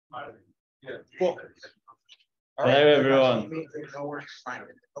Cool. Hello, everyone.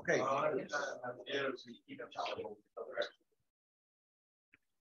 Okay.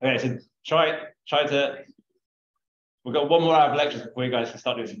 Okay, so try to. We've got one more hour of lectures before you guys can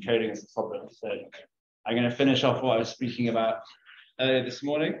start doing some coding and some problems. So I'm going to finish off what I was speaking about earlier this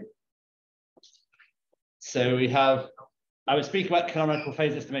morning. So I was speaking about canonical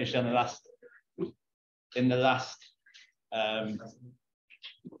phase estimation in the last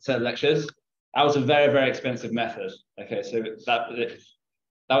set of lectures. That was a very, very expensive method. Okay, so that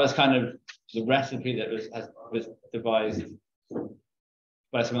was kind of the recipe that was devised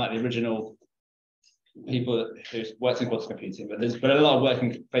by someone like the original people who worked in quantum computing. But there's been a lot of work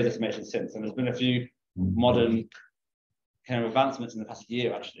in phase estimation since, and there's been a few modern kind of advancements in the past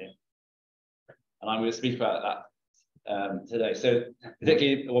year actually. And I'm going to speak about that today. So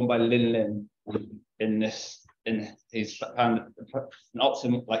particularly the one by Lin he's found an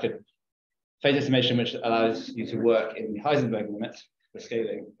optimum, like a phase estimation which allows you to work in the Heisenberg limit for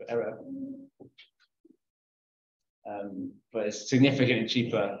scaling for error. But it's significantly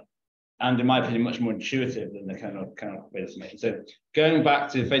cheaper and, in my opinion, much more intuitive than the canonical phase estimation. So going back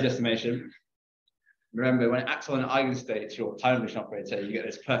to phase estimation, remember when it acts on an eigenstate, your time evolution operator, you get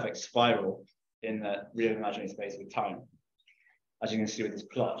this perfect spiral in the real imaginary space with time, as you can see with this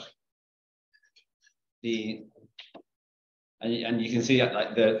plot. And you can see that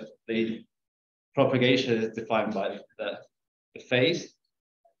like the propagation is defined by the phase,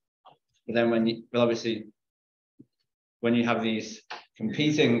 but then obviously when you have these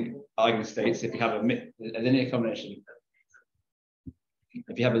competing eigenstates, if you have a linear combination,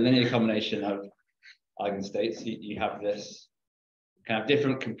 of eigenstates, you have this kind of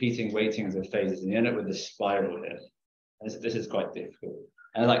different competing weightings of phases, and you end up with this spiral here. And this is quite difficult.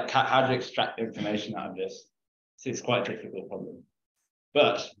 And like, how do you extract information out of this? It's quite a difficult problem.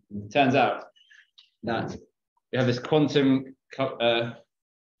 But it turns out that we have this quantum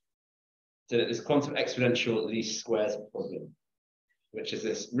exponential least squares problem, which is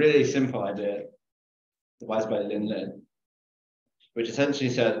this really simple idea devised by Lin, which essentially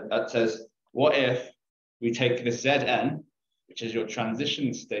says, what if we take the Zn, which is your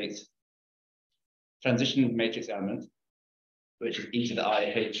transition matrix element, which is e to the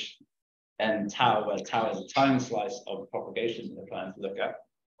I n tau, where tau is a time slice of propagation we're trying to look at.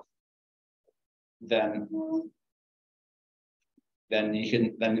 Then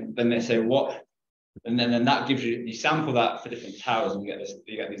they say what, and then that gives you sample that for different towers, and you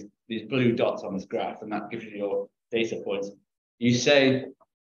get these blue dots on this graph, and that gives you your data points. You say,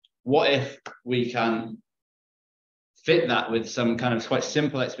 what if we can fit that with some kind of quite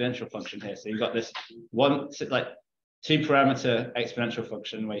simple exponential function here? So you've got this two-parameter exponential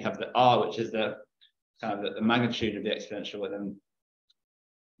function where you have the r, which is the kind of the magnitude of the exponential, and then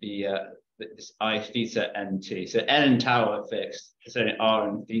this I theta n t. So n and tau are fixed. It's only r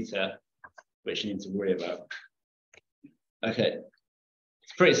and theta which you need to worry about. Okay,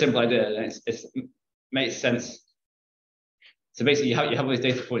 it's a pretty simple idea, and it makes sense. So basically, you have all these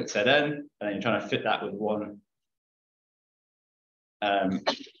data points Zn, and then you're trying to fit that with one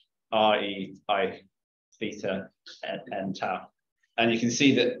r e I theta n tau, and you can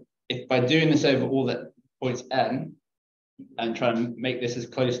see that if by doing this over all the points n and try and make this as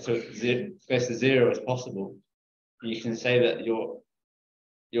close to zero as possible, you can say that your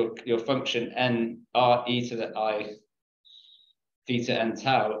function n r e to the I theta n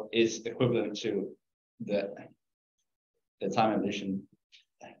tau is equivalent to the time evolution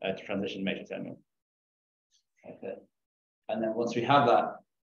transition matrix element. Okay, and then once we have that,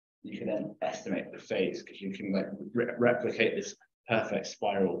 you can then estimate the phase, because you can like replicate this perfect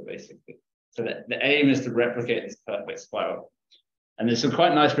spiral basically. So the aim is to replicate this perfect spiral. And there's some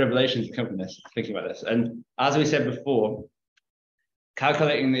quite nice revelations that come from this, thinking about this. And as we said before,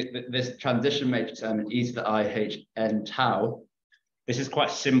 calculating this transition matrix element e to the I n tau, this is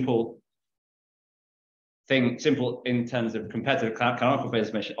quite simple in terms of compared to the canonical phase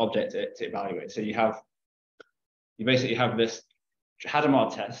estimation object to evaluate. So you basically have this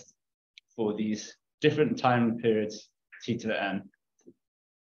Hadamard test for these different time periods t to the n.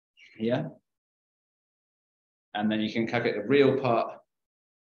 Yeah. And then you can calculate the real part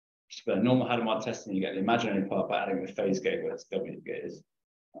for the normal Hadamard test, and you get the imaginary part by adding the phase gate where its W gate is.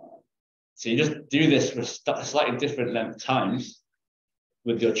 So you just do this for slightly different length times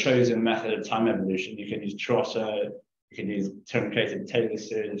with your chosen method of time evolution. You can use Trotter, you can use truncated Taylor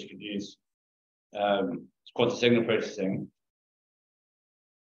series, you can use quantum signal processing,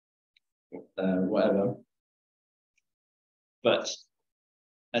 whatever. But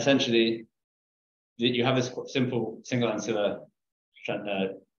essentially, you have this simple single ancillar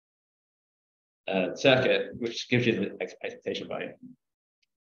circuit, which gives you the expectation value.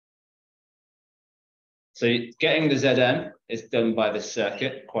 So getting the Zn is done by this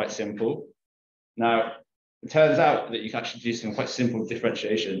circuit, quite simple. Now, it turns out that you can actually do some quite simple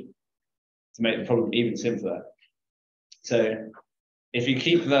differentiation to make the problem even simpler. So if you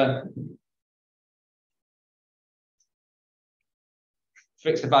keep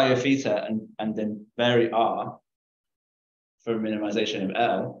fix the value of theta and then vary r for minimization of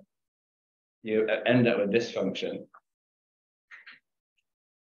L, you end up with this function,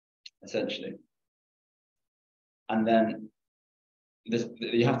 essentially. And then this,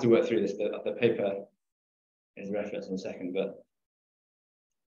 you have to work through this. The paper is referenced in a second, but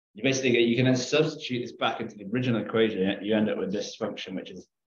you basically you can then substitute this back into the original equation. You end up with this function, which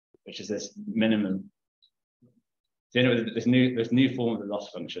is this minimum. So you end up with this new form of the loss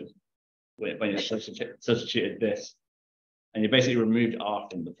function when you substituted this, and you basically removed r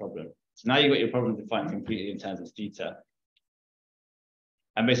from the problem. So now you've got your problem defined completely in terms of theta.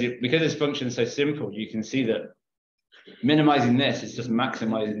 And basically, because this function is so simple, you can see that minimizing this is just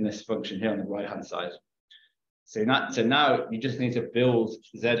maximizing this function here on the right-hand side. So now you just need to build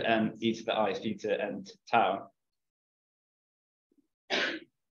Zn e to the I theta and tau.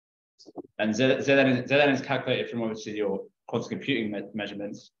 And Zn is calculated from obviously your quantum computing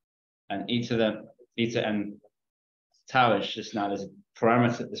measurements, and e to the theta and tau is just now this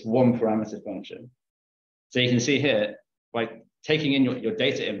parameter, this one parameter function. So you can see here, by taking in your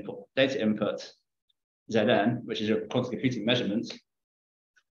data input Zn, which is your quantum computing measurements,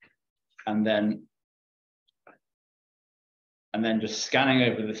 and then just scanning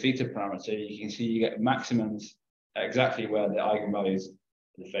over the theta parameter, you can see you get maximums exactly where the eigenvalues of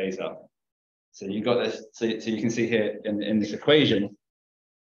the phase are. So you got this. So you can see here in this equation.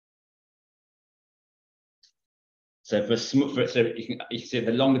 So so you can see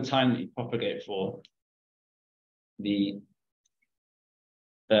the longer time that you propagate for, the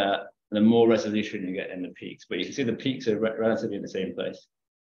more resolution you get in the peaks. But you can see the peaks are relatively in the same place.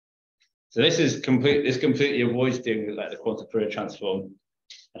 So this completely avoids doing like the quantum Fourier transform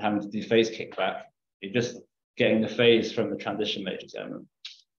and having to do phase kickback. You're just getting the phase from the transition matrix element,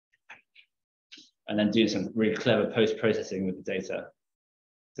 and then do some really clever post-processing with the data.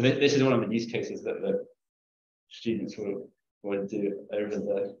 So this is one of the use cases that the students will do over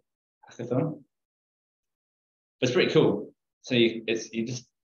the hackathon. It's pretty cool. So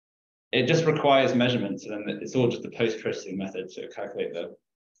it just requires measurements, and then it's all just a post-processing method to calculate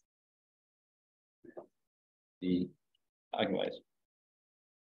the eigenvalues.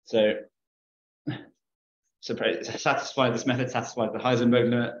 So this method satisfies the Heisenberg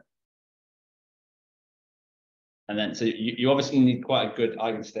limit. And then, so you obviously need quite a good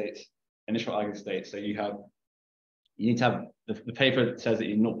initial eigenstate. So you need to have the paper that says that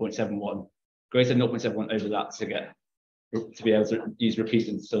you 0.71, greater than 0.71 overlap to be able to use repeat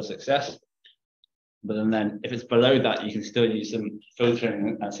and still success. But then if it's below that, you can still use some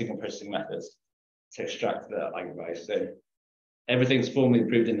filtering and signal processing methods to extract the eigenvalues. So everything's formally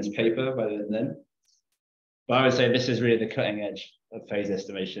proved in this paper by then. But I would say this is really the cutting edge of phase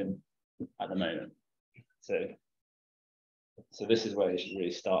estimation at the moment. So this is where you should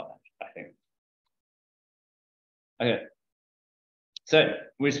really start, I think. Okay. So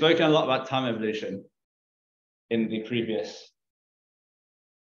we've spoken a lot about time evolution in the previous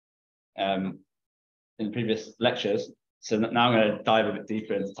lectures. So now I'm going to dive a bit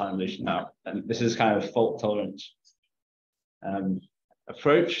deeper into time evolution now. And this is kind of a fault tolerant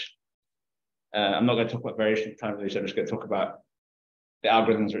approach. I'm not going to talk about variation of time evolution. I'm just going to talk about the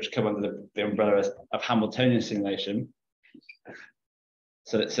algorithms which come under the umbrella of Hamiltonian simulation.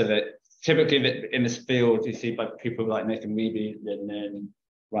 So that typically in this field, you see by people like Nathan Wiebe, Lin,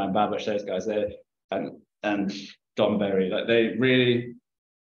 Ryan Babish, those guys there, and Don Berry, like they really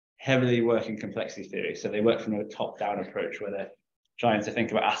heavily work in complexity theory. So they work from a top-down approach where they're trying to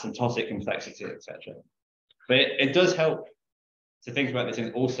think about asymptotic complexity, etc. But it does help to think about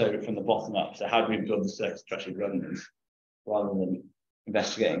this also from the bottom up. So how do we build the circuits to actually run these rather than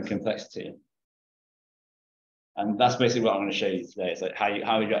investigating complexity? And that's basically what I'm going to show you today. It's like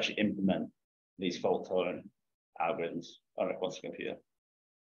how would you actually implement these fault-tolerant algorithms on a quantum computer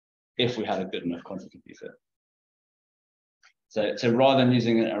if we had a good enough quantum computer. So rather than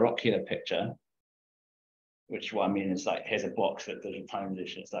using an oracular picture, which what I mean is like, here's a box that does a time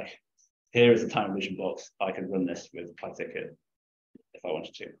evolution. It's like, here is a time evolution box. I could run this with PyTicket if I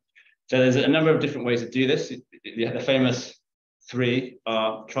wanted to. So there's a number of different ways to do this. The famous three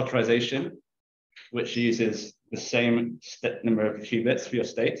are trotterization, which uses the same number of qubits for your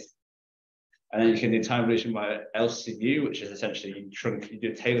states. And then you can do time evolution by LCU, which is essentially you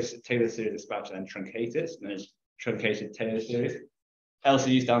do a Taylor series expansion and truncate it, and then it's truncated Taylor series.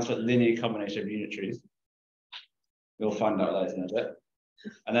 LCU stands for linear combination of unitaries. We'll find out later in a bit.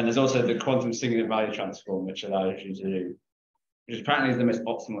 And then there's also the quantum singular value transform, which allows you to do, which apparently is the most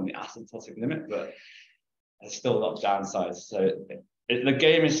optimal in the asymptotic limit, but there's still a lot of downsides. So the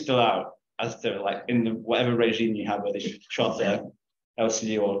game is still out as to like in the whatever regime you have, whether you trotter,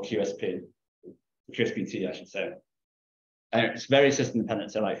 LCU or QSPT, I should say. And it's very system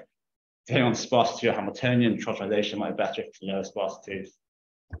dependent. So like depending on sparsity or Hamiltonian, trotterization might be better if it's lower sparsity,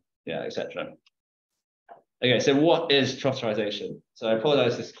 yeah, etc. Okay, so what is trotterization? So I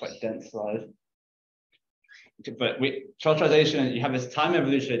apologize, this is quite a dense slide. But trotterization, you have this time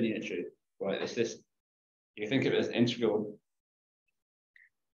evolution unitary, right? It's this, you think of it as integral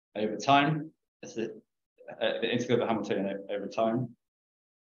over time. It's the integral of the Hamiltonian over time.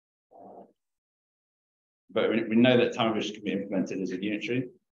 But we know that time evolution can be implemented as a unitary.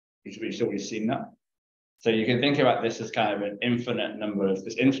 We've already seen that. So you can think about this as kind of an infinite number of,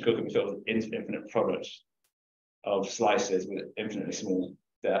 this integral can be sort of infinite product of slices with infinitely small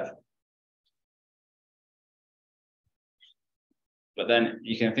depth. But then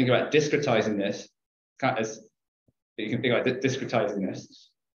you can think about discretizing this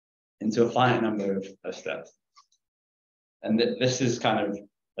into a finite number of steps. And this is kind of,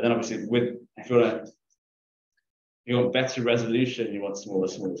 and then obviously if you want better resolution, you want smaller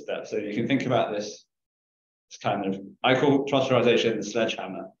steps. So you can think about this as kind of, I call trotterization the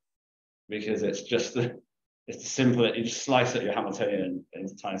sledgehammer, because it's just it's simple, you just slice at your Hamiltonian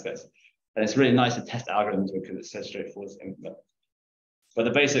into tiny steps. And it's really nice to test algorithms because it's so straightforward to implement. But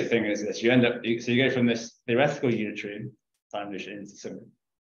the basic thing is this, so you go from this theoretical unitary time evolution into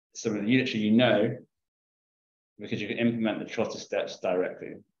some of the unitary you know, because you can implement the trotter steps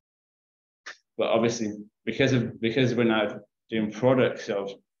directly. But obviously, because we're now doing products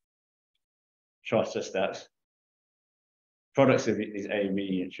of trotter steps, products of these A and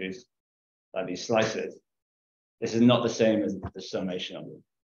B unitaries, like these slices, this is not the same as the summation of them.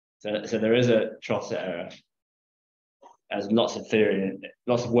 So there is a trotter error. There's lots of theory,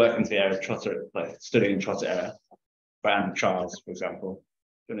 lots of work into the area of trotter, like studying trotter error, Brand trials, for example.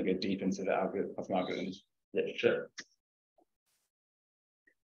 I'm going to go deep into the algorithms literature.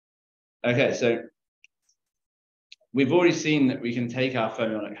 Okay, so we've already seen that we can take our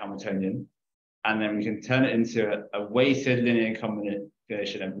fermionic Hamiltonian and then we can turn it into a weighted linear combination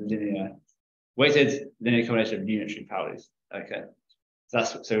of unitary Paulis. Okay,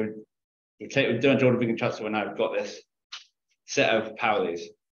 so we've done a Jordan-Biggen transfer and now we've got this set of Paulis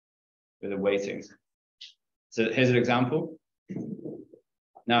with the weightings. So here's an example.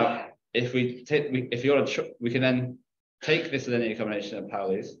 Now, we can then take this linear combination of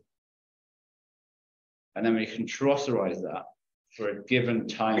Paulis and then we can trotterize that for a given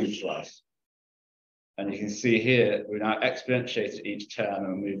time slice. And you can see here, we've now exponentiated each term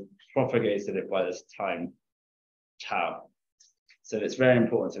and we've propagated it by this time tau. So it's very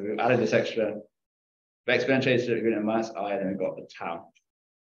important. So we've added this extra, we exponentiated it with a minus I, and then we've got the tau.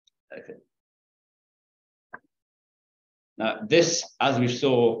 Okay. Now this, as we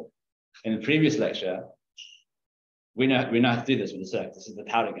saw in the previous lecture, we know how to do this with the circuit. This is the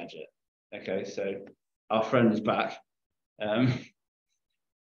Pauli gadget. Okay, so our friend is back.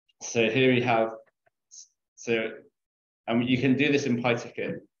 So here we have, and you can do this in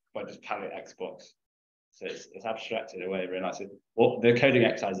PyTicket by just Pauli Xbox. So it's abstracted away very nicely. Well, the coding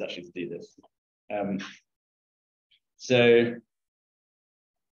exercise is actually to do this. So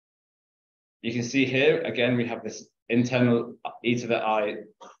you can see here, again, we have this internal e to the I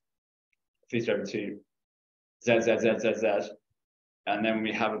theta over 2 z. And then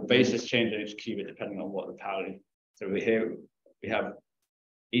we have a basis change in each qubit depending on what the Pauli. So we have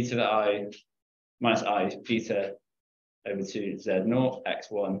e to the I minus I theta over 2 z0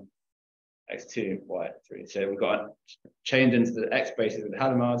 x1 x2 y3. So we've got a change into the x basis with the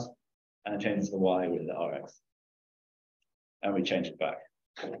Hadamard's and a change into the y with the Rx. And we change it back.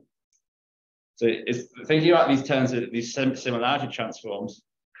 So it's thinking about these terms of these similarity transforms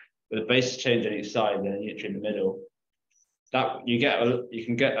with a basis change on each side and a unitary in the middle. That you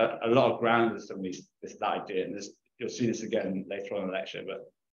can get a lot of ground with some of that idea, and you'll see this again later on in the lecture,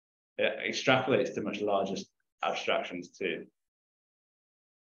 but it extrapolates to much larger abstractions too.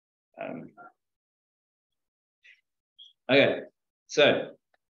 Okay, so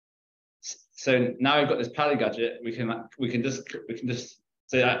now we've got this Pauli gadget. We can just.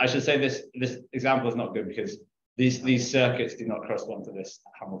 So I should say this example is not good because these circuits do not correspond to this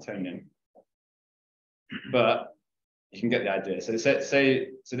Hamiltonian, but you can get the idea. So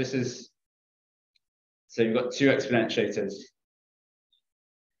this is So you've got two exponentiators,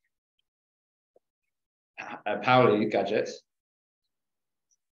 Pauli gadgets.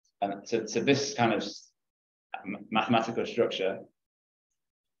 And so this kind of mathematical structure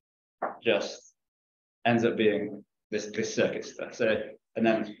just ends up being this circuit stuff. So, and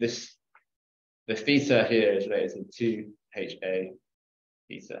then the theta here is related to HA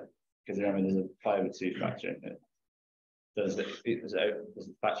theta, because remember there's a pi/2 factor in it. There's a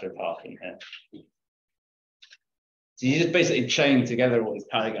factor of half in here. So you just basically chain together all these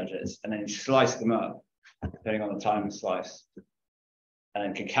Pauli gadgets and then you slice them up, depending on the time slice, and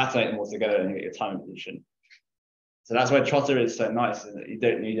then concatenate them all together and you get your time position. So that's why Trotter is so nice, is that you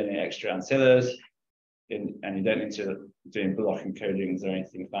don't need any extra ancillas, and you don't need to do block encodings or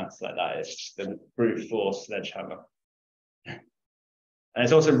anything fancy like that. It's just a brute force sledgehammer. And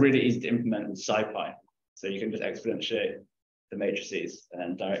it's also really easy to implement with SciPy. So you can just exponentiate the matrices and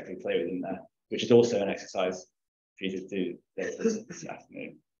then directly play with them there, which is also an exercise for you to do later this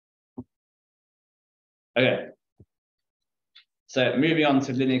afternoon. Okay. So moving on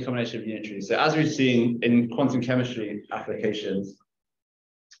to linear combination of unitaries. So as we've seen in quantum chemistry applications,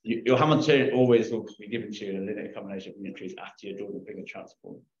 your Hamiltonian always will be given to you in a linear combination of unitaries after your Jordan-Finger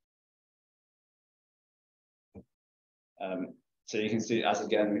transform. So you can see, as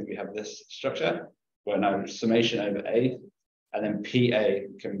again, we have this structure where now summation over A, and then PA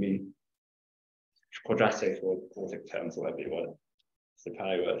can be quadratic or quartic terms, whatever you want. It's the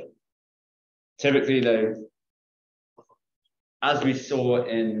Pauli word. Typically, though, as we saw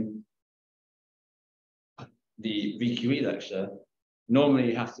in the VQE lecture, normally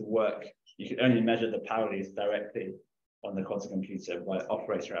you have to work, you can only measure the Paulis directly on the quantum computer by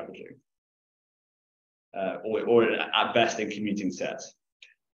operator averaging, or at best in commuting sets.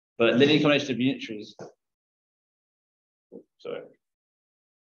 But linear combination of unitaries,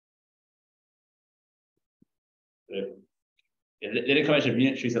 linear combination of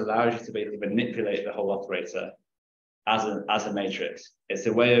unitaries allows you to basically manipulate the whole operator as a matrix. It's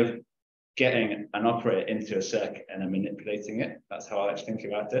a way of getting an operator into a circuit and then manipulating it. That's how I like to think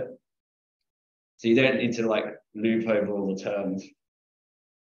about it. So you don't need to like loop over all the terms.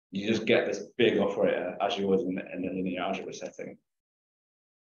 You just get this big operator as you would in the linear algebra setting.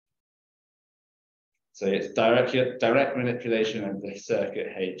 So it's direct manipulation of the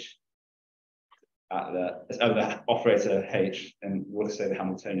circuit H at the operator H, and we'll say the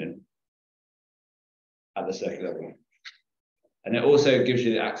Hamiltonian at the circuit level. And it also gives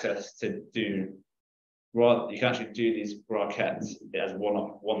you the access to do, you can actually do these brackets as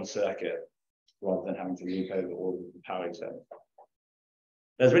one circuit rather than having to loop over all of the Pauli terms.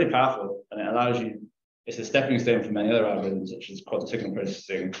 That's really powerful, and it allows you, it's a stepping stone for many other algorithms such as quantum signal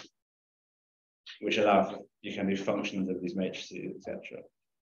processing, which allow you can do functions of these matrices, etc.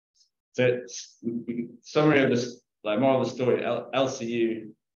 So summary of this, like moral of the story,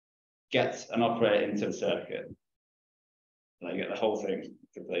 LCU gets an operator into the circuit. And you get the whole thing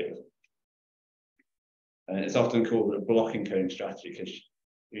to play with. And it's often called a block encoding strategy,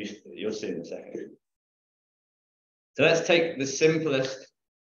 because you'll see in a second. So let's take the simplest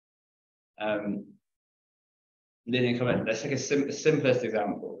linear combination. Let's take the simplest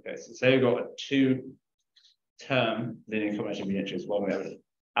example. Okay, so say we've got a two-term linear combination of unitaries. One we have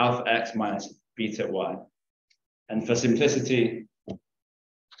alpha x minus beta y. And for simplicity,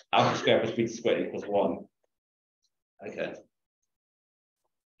 alpha squared plus beta squared equals 1. Okay.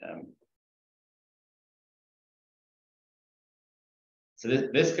 So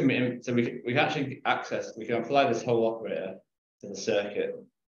this can be, so we can actually we can apply this whole operator to the circuit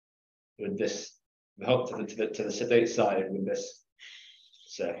with this, to the sedate side with this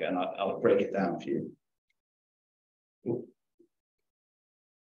circuit, and I'll break it down for you. Ooh.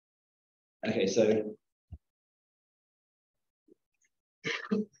 Okay, so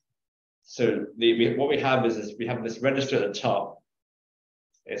what we have is we have this register at the top.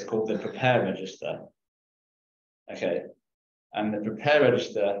 It's called the prepare register. Okay, and the prepare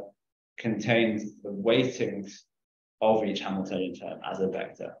register contains the weightings of each Hamiltonian term as a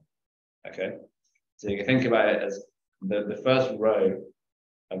vector. Okay, so you can think about it as the first row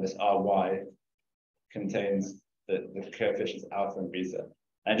of this Ry contains the coefficients alpha and beta.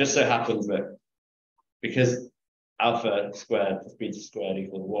 And it just so happens that because alpha squared plus beta squared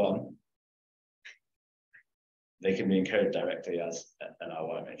equals 1, they can be encoded directly as an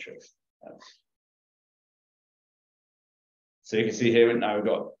Ry matrix. So you can see here now we've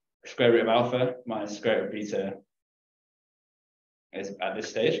got square root of alpha minus square root of beta is at this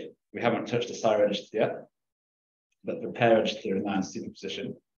stage. We haven't touched the psi register yet, but the prepare register is now in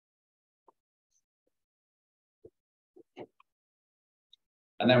superposition.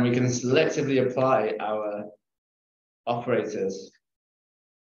 And then we can selectively apply our operators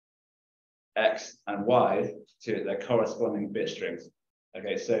X and Y to their corresponding bit strings.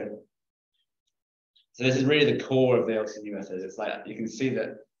 Okay, so this is really the core of the LCD method. It's like you can see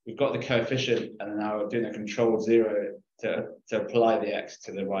that we've got the coefficient, and now we're doing a controlled zero to apply the X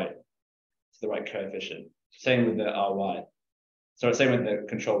to the right coefficient. Same with the RY. Sorry, same with the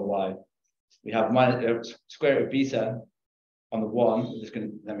controlled Y. We have minus square root of beta on the 1. We're just going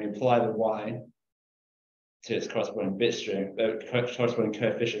to then we apply the Y to its corresponding bit string, the corresponding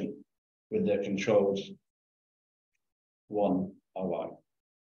coefficient with the controlled 1 RY.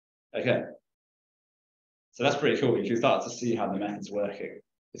 Okay. So that's pretty cool. You can start to see how the method's working.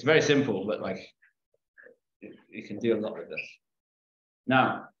 It's very simple, but like you can do a lot with this.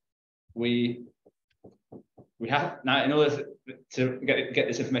 Now we have in order to get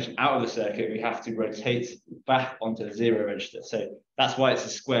this information out of the circuit, we have to rotate back onto the 0 register. So that's why it's a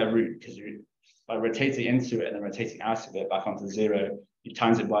square root, because by rotating into it and then rotating out of it back onto 0, you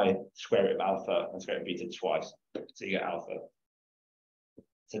times it by square root of alpha and square root of beta twice, so you get alpha.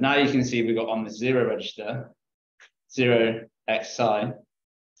 So now you can see we've got on the 0 register 0 x psi.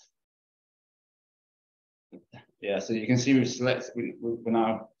 Yeah, so you can see we've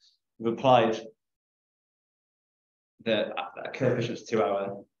applied the coefficients to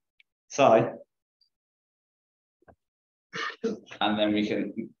our psi, and then we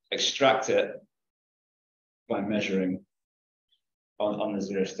can extract it by measuring on the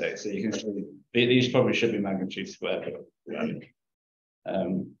 0 state. So you can see these probably should be magnitude squared.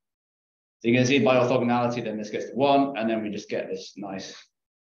 So you can see by orthogonality, then this goes to 1, and then we just get this nice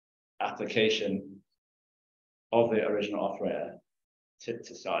application of the original operator to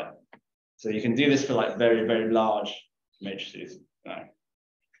psi. So you can do this for like very, very large matrices.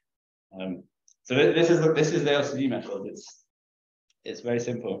 So this is the LCD method. It's very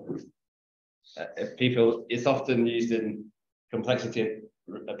simple. It's often used in complexity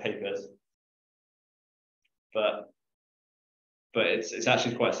papers, but it's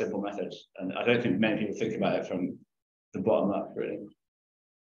actually quite a simple method, and I don't think many people think about it from the bottom up, really.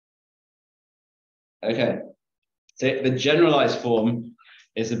 Okay, so the generalized form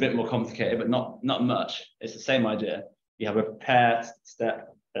is a bit more complicated, but not much. It's the same idea. You have a prepare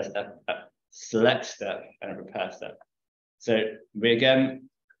step, a select step, and a prepare step. So we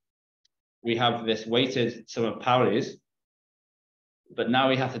have this weighted sum of Pauli's, but now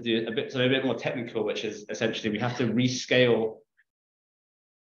we have to do a bit more technical, which is essentially we have to rescale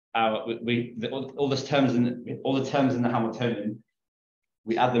all the terms in the Hamiltonian.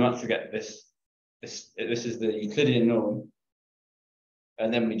 We add them up to get this. This is the Euclidean norm,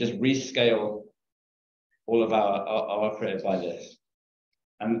 and then we just rescale all of our operators by this.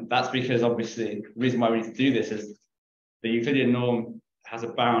 And that's because obviously the reason why we need to do this is the Euclidean norm has a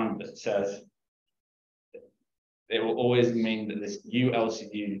bound that says it will always mean that this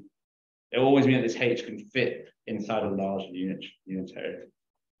ULCU, it will always mean that this H can fit inside a large unitary.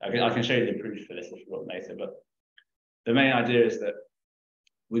 I can show you the proof for this if you want later, but the main idea is that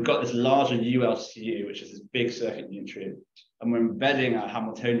we've got this larger ULCU, which is this big circuit unitary, and we're embedding our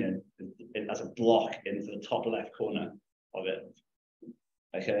Hamiltonian as a block into the top left corner of it.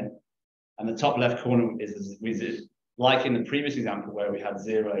 Okay, and the top left corner is like in the previous example where we had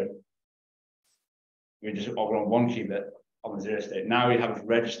 0. We just on 1 qubit on the 0 state. Now we have a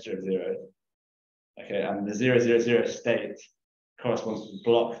register of 0. Okay, and the 0, 0, 0 state corresponds to the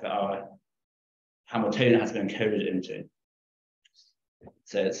block that our Hamiltonian has been encoded into.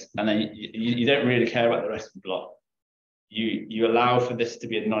 So and then you don't really care about the rest of the block. You allow for this to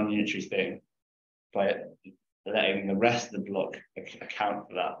be a non-unitary thing by letting the rest of the block account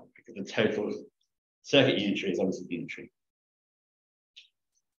for that, because the total circuit unitary is obviously unitary.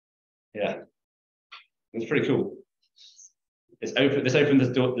 Yeah, it's pretty cool. This opens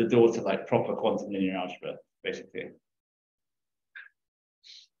the door to like proper quantum linear algebra, basically.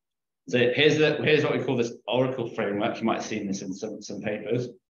 So here's what we call this oracle framework. You might have seen this in some papers.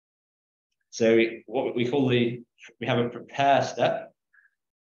 So we have a prepare step,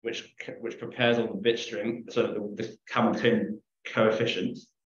 which prepares all the bit string, so the Hamiltonian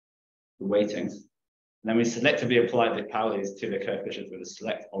coefficients, the weightings. And then we selectively apply the Pauli's to the coefficients with a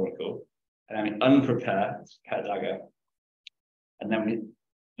select oracle. And then we unprepare, prepare dagger. And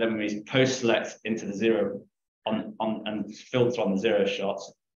then we post-select into the 0 and filter on the 0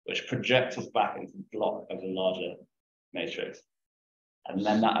 shots, which projects us back into the block of the larger matrix. And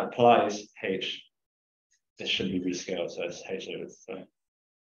then that applies H. This should be rescaled, so it's H over to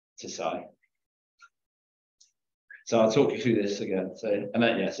psi. So I'll talk you through this again. So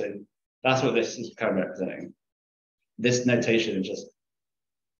that's what this is kind of representing. This notation is just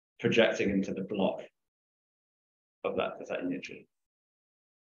projecting into the block of that unitary.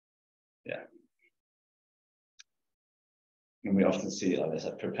 Yeah. And we often see it like this,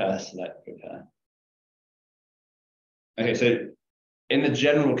 like prepare, select, prepare. Okay, so in the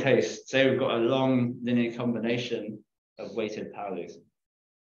general case, say we've got a long linear combination of weighted Paulis.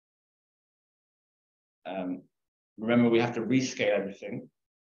 Remember, we have to rescale everything.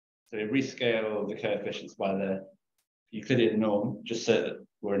 So we rescale the coefficients by the Euclidean norm, just so that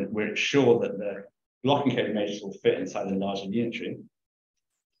we're sure that the block encoded matrix will fit inside the larger unitary.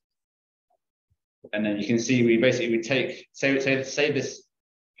 And then you can see we take, say this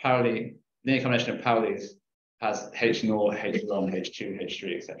Pauli, linear combination of Paulis has H0, H1, H2,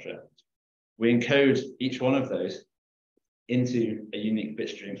 H3, etc. We encode each one of those into a unique bit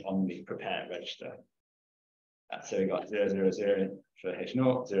stream on the prepare register. So we got 000 for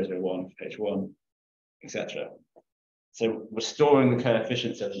H0, 001 for H1, etc. So we're storing the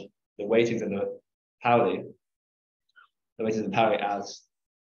coefficients of the weightings of the Pauli,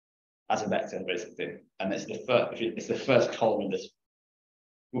 as a vector, basically. And it's the first column of this.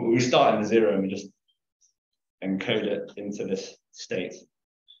 We start in the 0 and we just encode it into this state.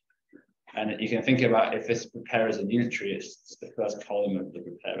 And you can think about if this prepare is a unitary, it's the first column of the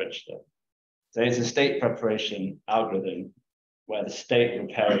prepare register. So it's a state preparation algorithm where the state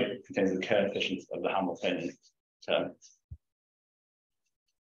prepare contains the coefficients of the Hamiltonian term.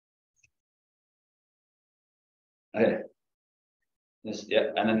 Okay.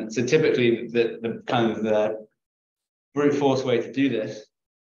 Yeah, and then so typically the kind of the brute force way to do this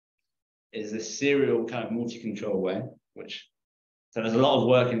is this serial kind of multi-control way, so there's a lot of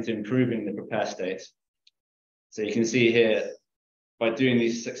work into improving the prepare states. So you can see here, by doing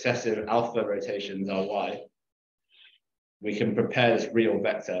these successive alpha rotations Ry, we can prepare this real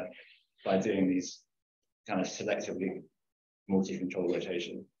vector by doing these kind of selectively multi-control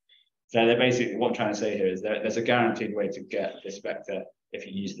rotations. So they're basically, what I'm trying to say here is there's a guaranteed way to get this vector if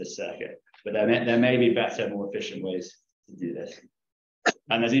you use this circuit, but there may be better, more efficient ways to do this.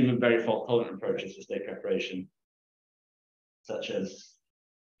 And there's even very fault tolerant approaches to state preparation, such as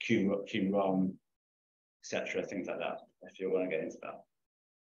QROM, etc., things like that, if you want to get into that.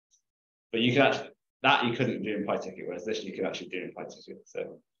 But you can actually, that you couldn't do in PyTicket, whereas this you could actually do in PyTicket.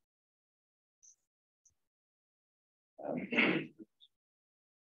 So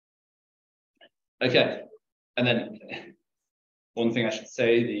okay, and then one thing I should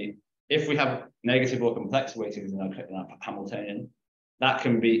say, if we have negative or complex weightings in our Hamiltonian, that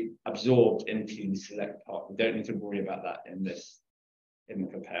can be absorbed into the select part. We don't need to worry about that in the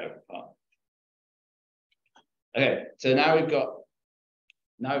prepare part. Okay, so now we've got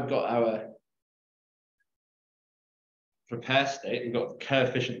our prepare state. We've got the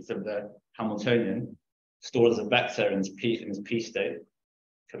coefficients of the Hamiltonian stored as a vector in this P state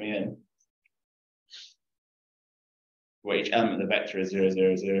coming in, where each element of the vector is 0,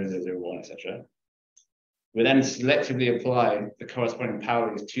 0, 0, 0, 0, 1, etc. We then selectively apply the corresponding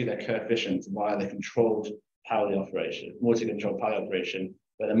Paulis to their coefficients via the controlled Pauli operation, multi-control Pauli operation,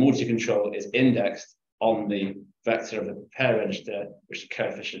 where the multi-control is indexed on the vector of the prepare register, which the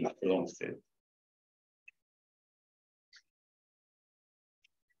coefficient belongs to.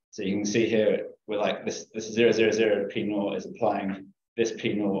 So you can see here, we're like this 0, 0, 0 P0 is applying this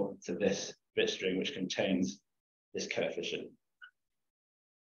P0 to this bit string, which contains this coefficient.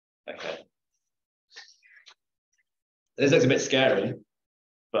 Okay. This looks a bit scary,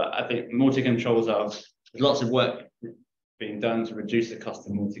 but I think multi-controls there's lots of work being done to reduce the cost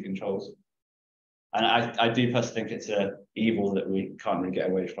of multi-controls. And I do personally think it's an evil that we can't really get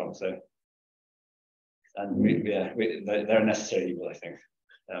away from. So, and they're a necessary evil, I think.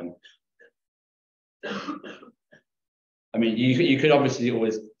 I mean, you could obviously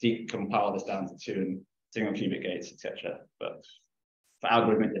always decompile this down to 2 and single qubit gates, etc. But for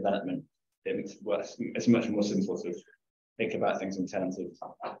algorithmic development, it's much more simple to think about things in terms of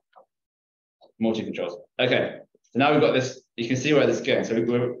multi-controls. Okay, so now we've got this. You can see where this is going. So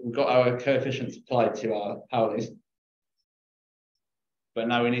we've got our coefficients applied to our Paulis, but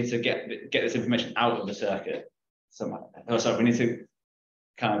now we need to get this information out of the circuit somehow. Oh, sorry, we need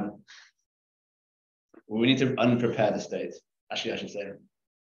to unprepare the state. Actually, I should say,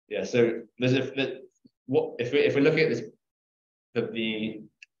 yeah. So if we look at this, the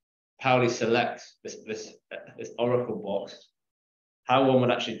Pauli select this oracle box, how one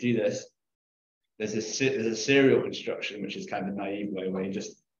would actually do this? There's a serial construction, which is kind of a naive way where you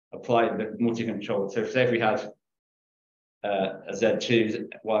just apply the multi-control. So say if we had a Z2,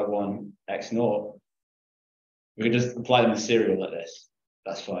 Y1, X0, we could just apply them in serial like this.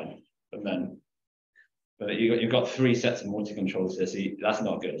 That's fine. And then but you've got 3 sets of multi-controls here, so that's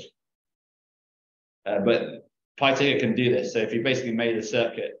not good. But FITZPATRICK can do this. So if you basically made a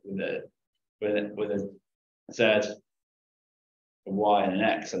circuit with a Z, a Y, and an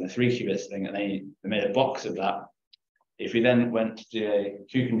X, and a 3 qubits thing, and they made a box of that. If you then went to do a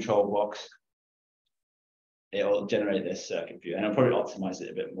Q-control box, it'll generate this circuit for you, and it'll probably optimize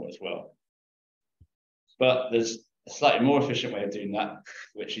it a bit more as well. But there's a slightly more efficient way of doing that,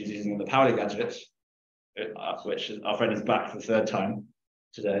 which is using the Pauli gadgets, which our friend is back for the 3rd time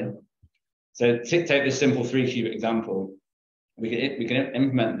today. So to take this simple 3-qubit example, we can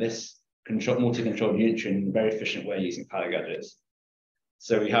implement this multi-controlled unit tree in a very efficient way using Pauli gadgets.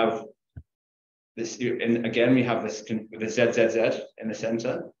 So we have this, and again, we have this with the ZZZ in the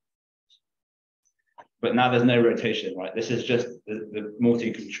center. But now there's no rotation, right? This is just the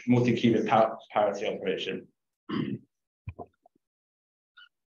multi-qubit parity operation.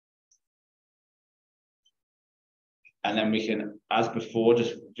 And then we can, as before,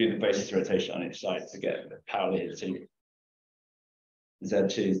 just do the basis rotation on each side to get the Pauli to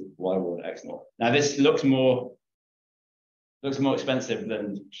Z2, Y1, X0. Now this looks more expensive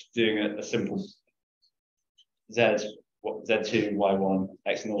than just doing a simple Z2, Y1,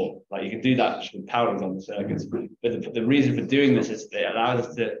 X0. Like you can do that just with Paulis on the circuits. But the reason for doing this is it allows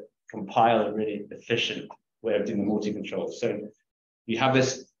us to compile a really efficient way of doing the multi-control. So you have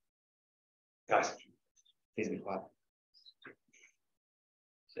this, guys, please be quiet.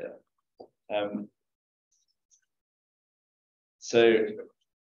 So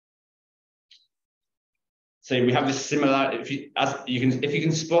we have this similarity. If you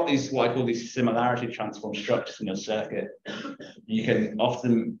can spot these, what I call these similarity transform structures in your circuit, you can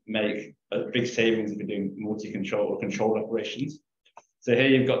often make a big savings if you're doing multi-control or control operations. So here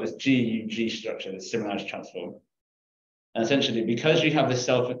you've got this GUG structure, this similarity transform, and essentially because you have this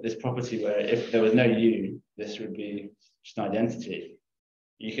property where if there was no U, this would be just an identity.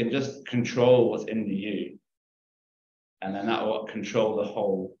 You can just control what's in the U, and then that will control the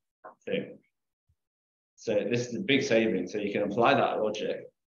whole thing. So this is a big saving. So you can apply that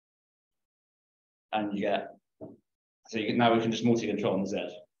logic, and you get. So now we can just multi-control on the Z.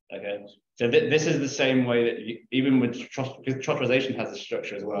 Okay. So this is the same way that even with because trotterization has a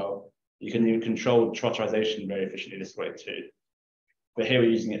structure as well. You can control trotterization very efficiently this way too. But here we're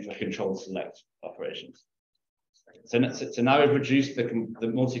using it for control select operations. So now we've reduced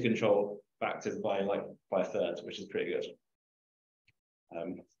the multi-control factors by a third, which is pretty good.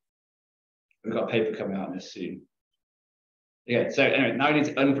 We've got a paper coming out on this soon. Yeah, so anyway, now we need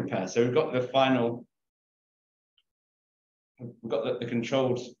to unprepare. So we've got the final, we've got the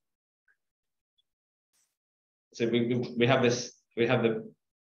controlled. So we have the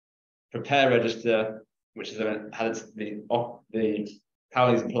prepare register, which is has the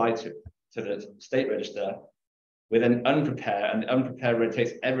Pauli's applied to the state register. We then unprepare, and the unprepare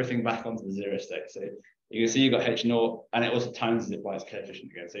rotates everything back onto the 0 state. So you can see you've got H0, and it also times it by its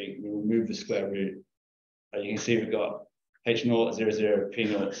coefficient again. So you remove the square root. You can see we've got H0, 0, 0,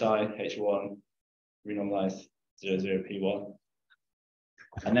 P0, psi, H1, renormalized 0, 0, P1.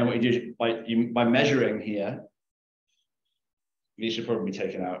 And then what you do by measuring here, these should probably be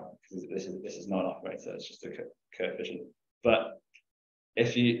taken out because this is not an operator, it's just a coefficient. But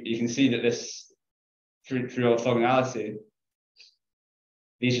if you can see that this through orthogonality,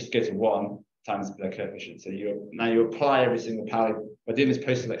 these just go to 1 times their coefficient. So now you apply every single Pauli by doing this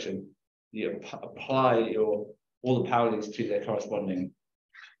post selection. You apply all the Paulis to their corresponding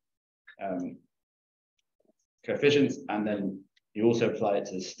coefficients, and then you also apply it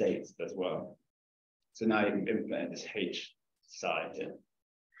to the states as well. So now you can implement this H side here.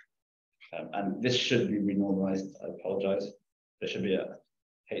 And this should be renormalized. I apologize. There should be a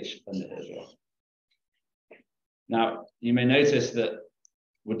H under here as well. Now, you may notice that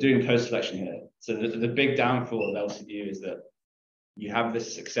we're doing post-selection here. So the big downfall of LCU is that you have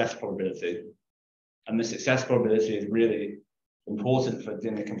this success probability. And the success probability is really important for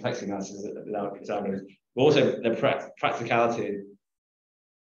doing the complexity analysis without algorithms. But also the practicality.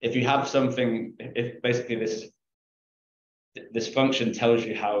 If you have something, if basically this function tells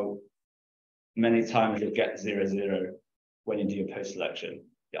you how many times you'll get 0, 0 when you do your post-selection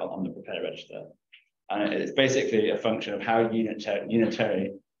on the prepare register. And it's basically a function of how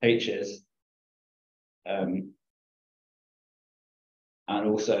unitary H is, and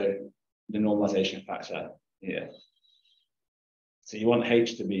also the normalization factor here. So you want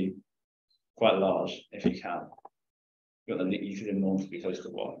H to be quite large if you can. You want the Euclidean norm to be close to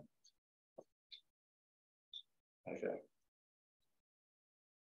 1. Okay.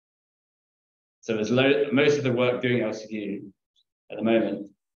 So there's most of the work doing LCU at the moment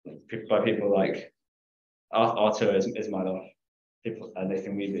by people like Arthur is my life. People,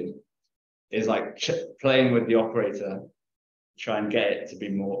 Nathan Weaving is like playing with the operator, try and get it to be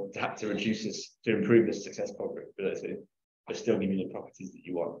more, to have to reduce this, to improve the success probability, but still give you the properties that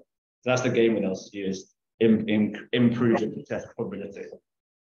you want. So that's the game with LCU, is improve the success probability.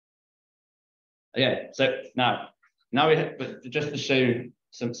 Okay, so now we have, but just to show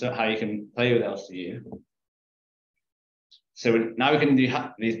some how you can play with LCU. So now we can do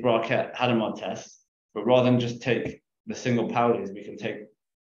these Hadamard tests, but rather than just take the single Pauli's, we can take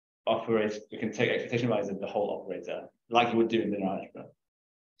expectation values of the whole operator, like you would do in linear algebra,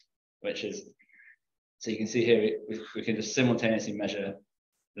 which is, so you can see here, we can just simultaneously measure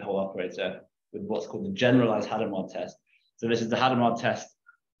the whole operator with what's called the generalized Hadamard test. So this is the Hadamard test,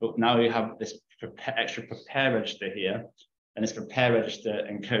 but now we have this extra prepare register here, and this prepare register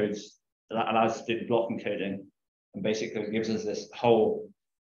encodes, allows us to do the block encoding, and basically gives us this whole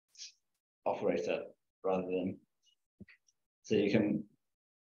operator rather than, so you can,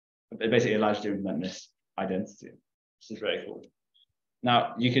 it basically allows you to implement this identity, which is very cool.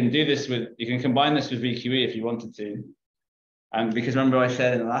 Now you can do this with, you can combine this with VQE if you wanted to. And because remember I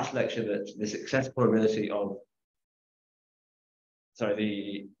said in the last lecture that the success probability of,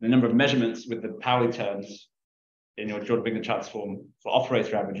 sorry, the number of measurements with the Pauli terms in your Jordan-Bigler transform for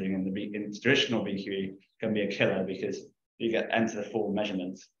operator averaging in traditional VQE can be a killer because you get n to the 4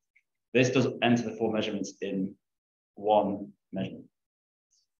 measurements. This does n to the 4 measurements in one measurement.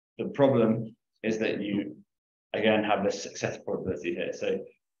 The problem is that you again have this success probability here. So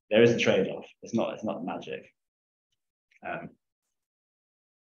there is a trade-off. It's not magic.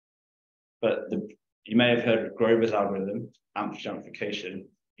 But you may have heard of Grover's algorithm, amplitude amplification.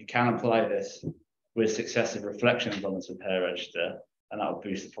 You can apply this with successive reflections on the prepare register, and that will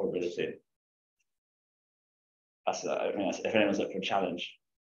boost the probability. That's, I mean, if anyone's up for a challenge,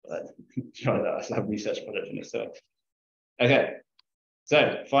 try that. That's a research project in itself. Okay,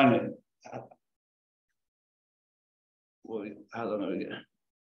 so finally, how long are we going?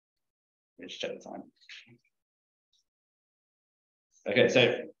 Let's check the time. Okay,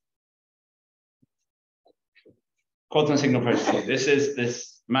 so quantum signal processing. This is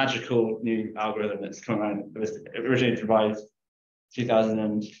this magical new algorithm that's come around. It was originally devised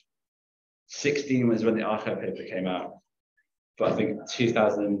 2016 was when the archive paper came out, but I think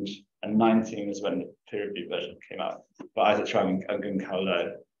 2019 was when the peer-reviewed version came out by Isaac Chuang and Gung Kao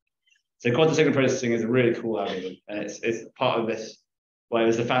Lo. So quantum signal processing is a really cool algorithm, and it's part of this. Well, it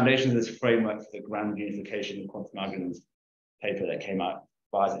was the foundation of this framework for the grand unification of quantum algorithms paper that came out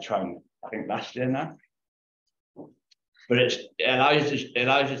by Isaac Chuang, I think last year now. But it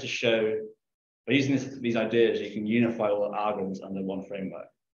allows you to show, by using these ideas, you can unify all the algorithms under one framework,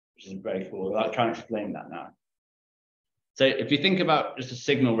 which is very cool. I'll try and explain that now. So if you think about just a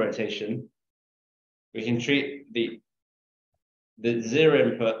signal rotation, we can treat the zero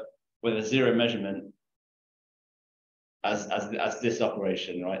input with a zero measurement as this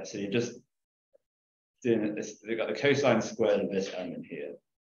operation, right? So you're just doing this, you've got the cosine squared of this element here.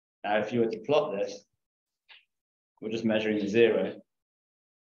 Now, if you were to plot this, we're just measuring the zero.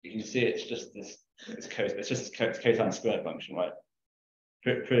 You can see it's just this cosine squared function, right?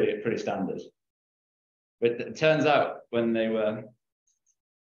 Pretty standard. But it turns out when they were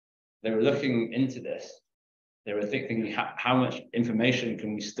looking into this, they were thinking how much information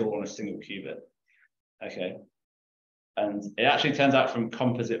can we store on a single qubit? Okay. And it actually turns out from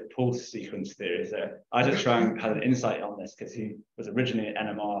composite pulse sequence theory. So Isaac Chuang had an insight on this because he was originally an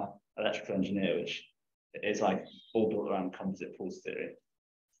NMR electrical engineer, which is like all built around composite pulse theory.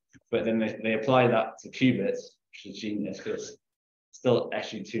 But then they apply that to qubits, which is genius because it's still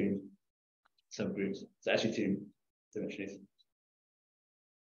SU2 subgroups. So SU2 symmetries.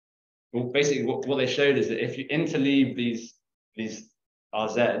 Well, basically what they showed is that if you interleave these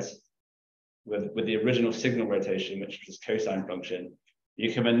RZs with the original signal rotation, which is cosine function,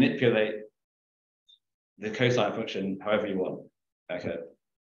 you can manipulate the cosine function however you want. Okay.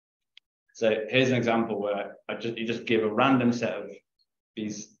 So here's an example where you just give a random set of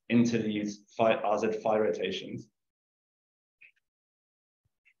these interleaved RZ phi rotations.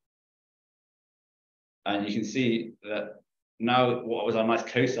 And you can see that now what was our nice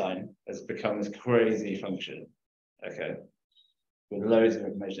cosine has become this crazy function. Okay. With loads of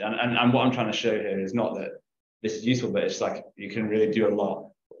information. And what I'm trying to show here is not that this is useful, but it's like you can really do a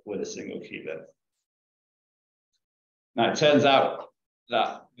lot with a single qubit. Now it turns out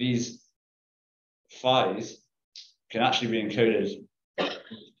that these phis can actually be encoded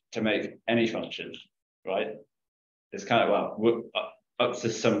to make any function, right? It's kind of, well, up to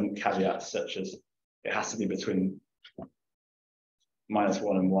some caveats, such as it has to be between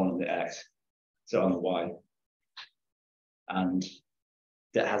 -1 and 1 on the x. so on the Y, and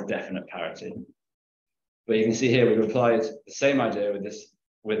that has definite parity. But you can see here we've applied the same idea with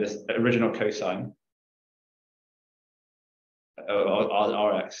this original cosine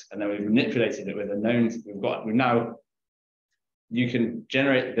Rx, and then we've manipulated it with a known. We've now. You can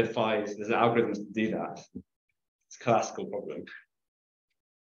generate the phi's. There's algorithms to do that. It's a classical problem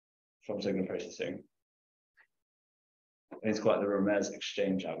from signal processing. It's quite the Ramirez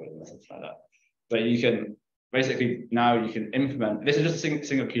exchange algorithm or something like that. But you can basically now you can implement. This is just a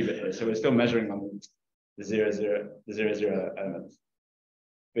single qubit here, so we're still measuring on the 0 elements.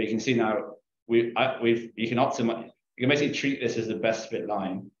 But you can see now you can optimize. You can basically treat this as the best fit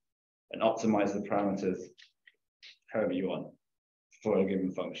line and optimize the parameters however you want for a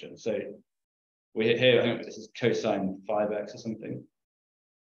given function. So we hit here, I think this is cosine 5x or something.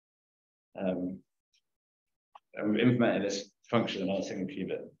 And we've implemented this function on a single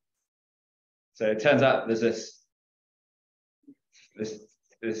qubit. So it turns out there's this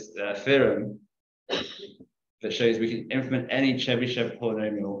theorem that shows we can implement any Chebyshev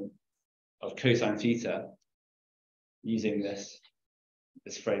polynomial of cosine theta using this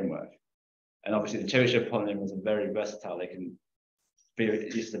framework. And obviously the Chebyshev polynomials are very versatile. They can be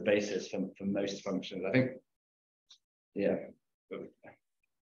used as the basis for most functions. I think, yeah.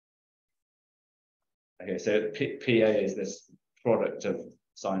 Okay, so PA is this product of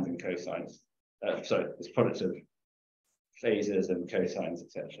sines and cosines. Sorry, this product of phasors and cosines,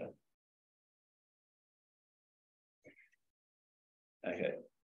 etc. Okay.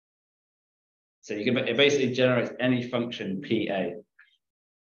 So it basically generates any function PA,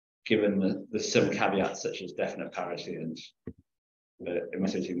 given the some caveats such as definite parity and it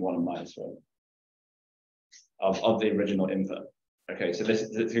must be between 1 and -1 of the original input. Okay, so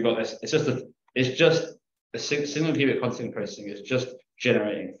we've got this. It's just a single qubit quantum processing is just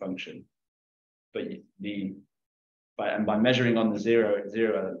generating a function, but by measuring on the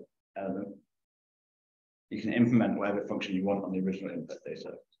zero element, you can implement whatever function you want on the original input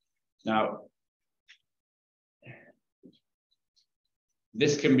data. Now,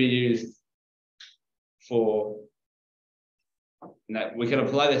 this can be used for. Now we can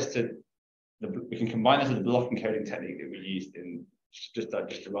apply this to we can combine this with the block encoding technique that we used in just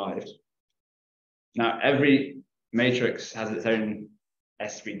derived. Now every matrix has its own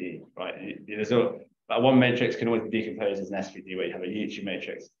SVD, right? One matrix can always be decomposed as an SVD where you have a unitary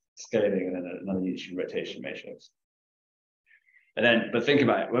matrix scaling and then another unitary rotation matrix. But think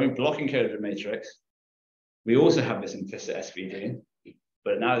about it, when we block encoded a matrix, we also have this implicit SVD,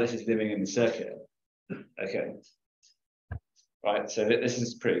 but now this is living in the circuit. Okay. Right, so this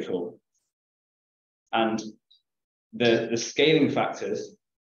is pretty cool. And the scaling factors,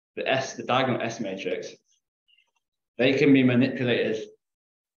 the diagonal S matrix, they can be manipulated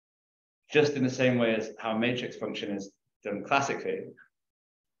just in the same way as how a matrix function is done classically,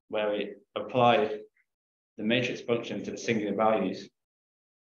 where we apply the matrix function to the singular values.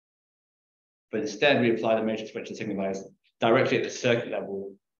 But instead, we apply the matrix function to singular values directly at the circuit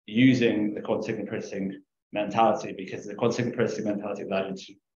level using the quantum signal processing mentality, because the quantum signal processing mentality allows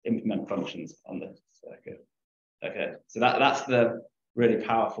you to implement functions on the circuit. Okay, so that's the really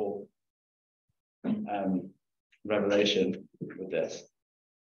powerful revelation with this.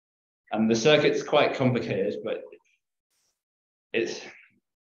 And the circuit's quite complicated, but it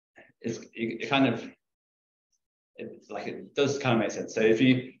does kind of make sense.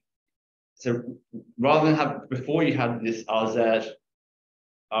 So rather than have, before you had this RZ,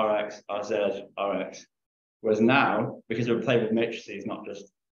 RX, RZ, RX, whereas now, because we're playing with matrices, not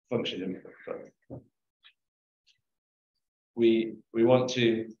just function input, we want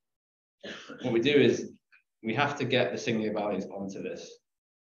to, what we do is we have to get the singular values onto this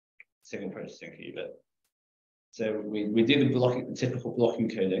signal processing qubit. So we do the typical block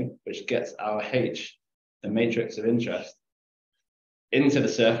encoding, which gets our H, the matrix of interest, into the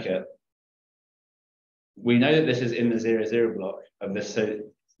circuit. We know that this is in the 0-0 block of this. So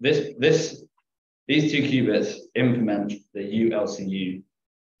these two qubits implement the ULCU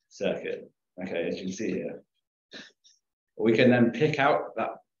circuit. Okay, as you can see here. We can then pick out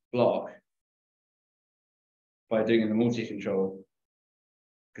that block by doing the multi-control,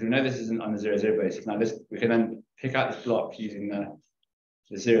 because we know this isn't on the 0-0 basis. Now we can then pick out this block using the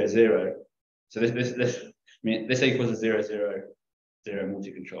 0-0. So this equals a 0-0-0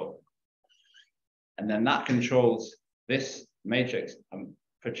 multi-control. And then that controls this matrix and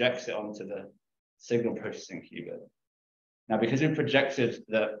projects it onto the signal processing qubit. Now, because we projected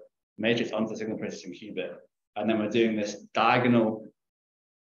the matrix onto the signal processing qubit, and then we're doing this diagonal,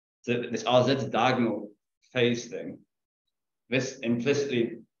 so this RZ diagonal phase thing, this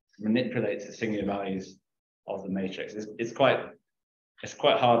implicitly manipulates the singular values of the matrix. It's quite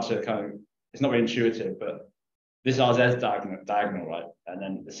hard to it's not very intuitive, but this RZ diagonal, right? And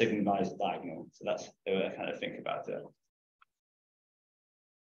then the sigma value is diagonal. So that's the way I kind of think about it.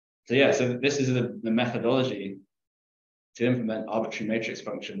 So yeah, so this is the methodology to implement arbitrary matrix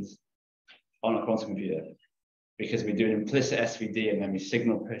functions on a quantum computer, because we do an implicit SVD and then we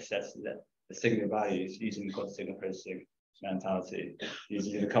signal process the signal values using the quantum signal processing mentality,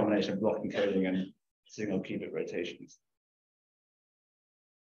 using a combination of block encoding and signal qubit rotations.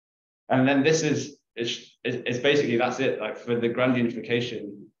 And then this is, it's basically, that's it. Like for the grand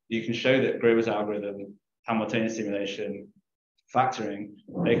unification, you can show that Grover's algorithm, simultaneous simulation, factoring,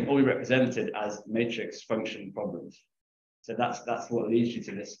 they can all be represented as matrix function problems. So that's what leads you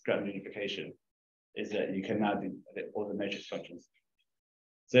to this grand unification, is that you can now do all the matrix functions.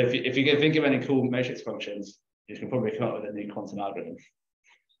 So if you can think of any cool matrix functions, you can probably come up with a new quantum algorithm.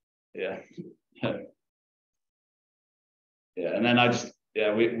 Yeah. Yeah, and then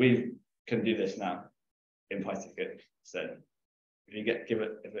we can do this now in FITZPATRICK. So if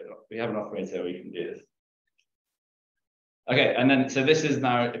we have an operator, we can do this. Okay, and then so this is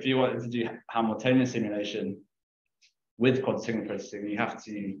now, if you wanted to do simultaneous simulation with quantum signal processing, you have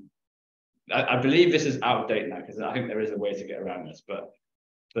to, I believe this is out of date now, because I think there is a way to get around this, but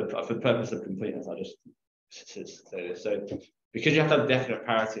for the purpose of completeness, I'll just say this. So because you have to have definite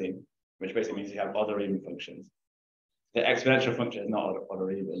parity, which basically means you have odd or even functions, the exponential function is not odd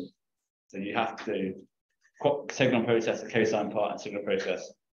or even. So you have to signal process the cosine part and signal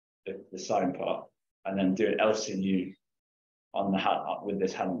process the sine part, and then do an LCU on the with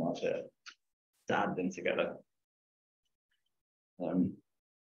this handle to add them together. But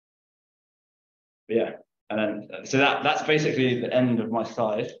yeah, and then so that's basically the end of my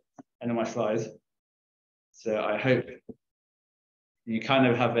slides. So I hope you kind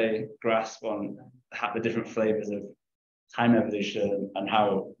of have a grasp on the different flavors of time evolution and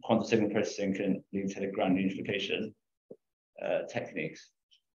how quantum signal processing can lead to the grand unification techniques.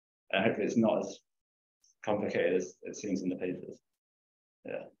 I hope it's not as complicated as it seems in the papers.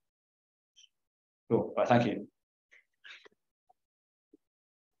 Yeah. Cool. Right, thank you.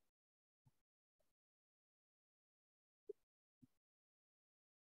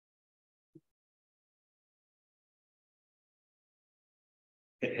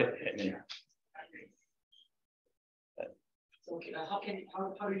 Hit me. So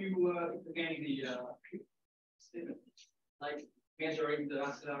how do you gain the statement, like measuring the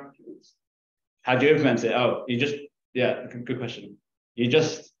ancillary qubits? How do you implement it? Oh, you just, yeah, good question. You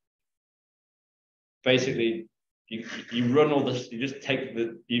just basically you run all this. You just take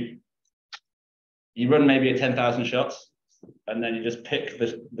you run maybe 10,000 shots, and then you just pick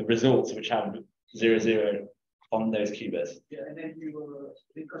the results which have 0, 0 on those qubits. Yeah, and then you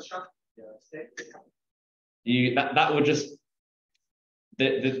reconstruct the state. That would just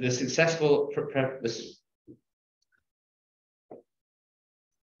the successful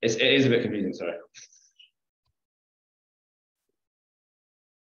it is a bit confusing, sorry.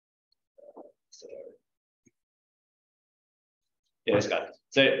 Yeah, this guy.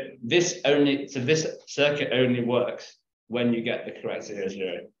 So this circuit only works when you get the correct 0,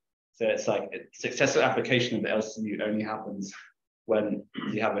 0. So it's like successful application of the LCU only happens when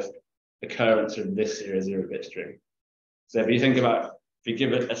you have a occurrence of this 0, 0 bit string. So if you think about, if you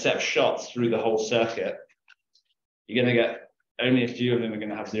give it a set of shots through the whole circuit, you're going to get only a few of them are going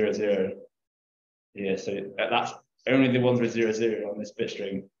to have 0, 0 here. So that's only the ones with 0, 0 on this bit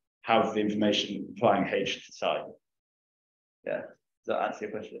string have the information applying H to psi. Yeah, does that answer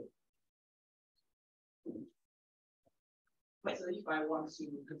your question? So if I want to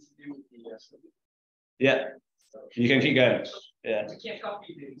continue the yeah, you can keep going. Yeah, I can't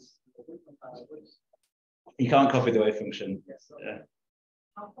copy these. You can't copy the wave function. Yes, so Yeah.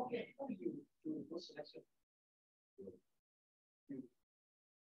 how do you do post selection?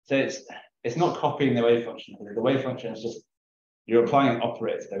 So it's not copying the wave function. The wave function is just you're applying an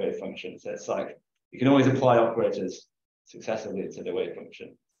operator to the wave function. So it's like you can always apply operators successively to the wave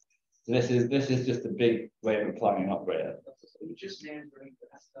function. So this is just a big way of applying an operator. So you just measuring the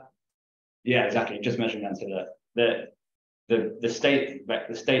Yeah, exactly. You're just measuring that to the state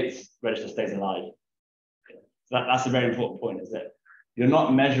register stays alive. So that's a very important point, is that you're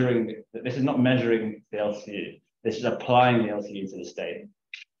not measuring, this is not measuring the LCU. This is applying the LCU to the state.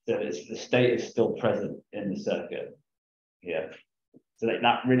 So the state is still present in the circuit. Yeah. So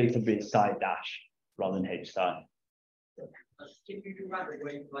that really could be psi dash rather than H psi. Can you do rather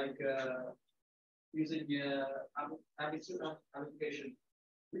way like using application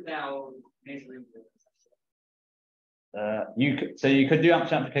without measuring the So you could do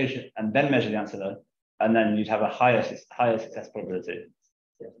amplification and then measure the answer, and then you'd have a higher success probability.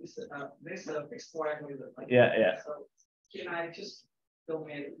 This fixed point algorithm. Right? Yeah. So can I just don't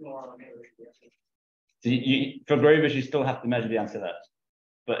make more measure? So for Grover's, you still have to measure the answer there,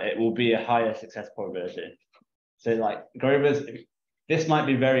 but it will be a higher success probability. So like Grover's, this might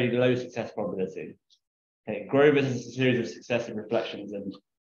be very low success probability. Okay, Grover's is a series of successive reflections, and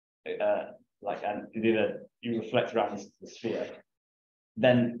you reflect around the sphere,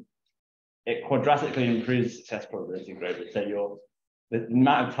 then it quadratically improves success probability Grover. So the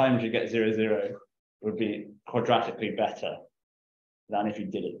amount of times you get 0, would be quadratically better than if you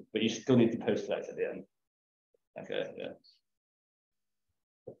did it, but you still need to post-select at the end. Okay, yeah.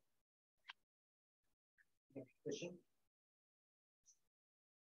 Next question.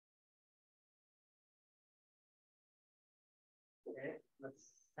 Okay,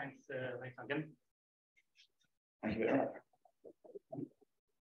 thanks again. Thank you very much.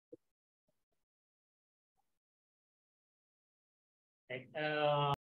 Okay,